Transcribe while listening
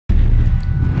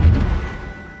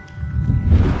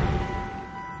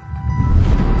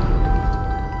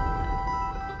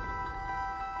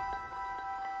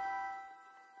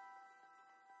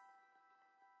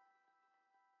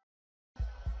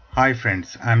Hi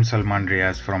friends, I'm Salman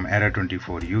Reyes from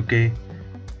Era24 UK.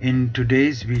 In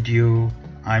today's video,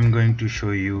 I'm going to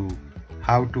show you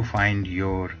how to find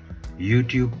your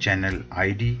YouTube channel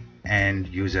ID and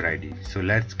user ID. So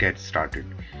let's get started.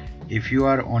 If you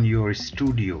are on your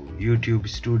studio, YouTube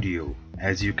studio,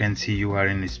 as you can see you are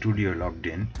in studio logged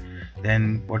in,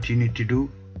 then what you need to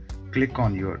do, click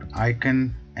on your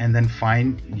icon and then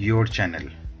find your channel.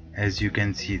 As you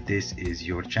can see, this is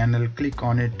your channel. Click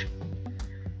on it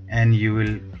and you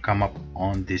will come up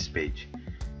on this page.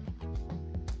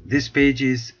 This page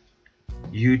is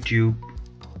YouTube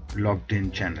logged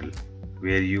in channel,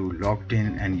 where you logged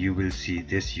in and you will see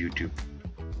this YouTube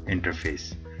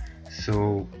interface.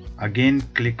 So again,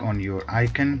 click on your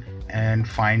icon and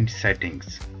find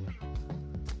settings.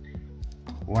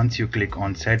 Once you click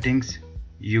on settings,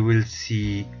 you will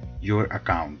see your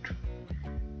account,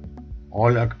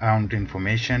 all account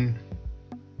information.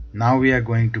 Now we are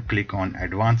going to click on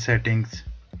advanced settings,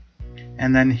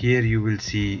 and then here you will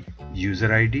see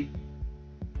user ID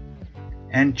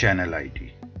and channel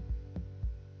ID.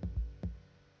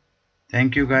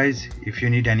 Thank you guys. If you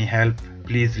need any help,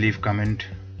 please leave comment.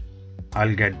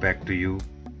 I'll get back to you,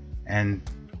 and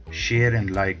share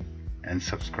and like and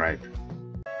subscribe.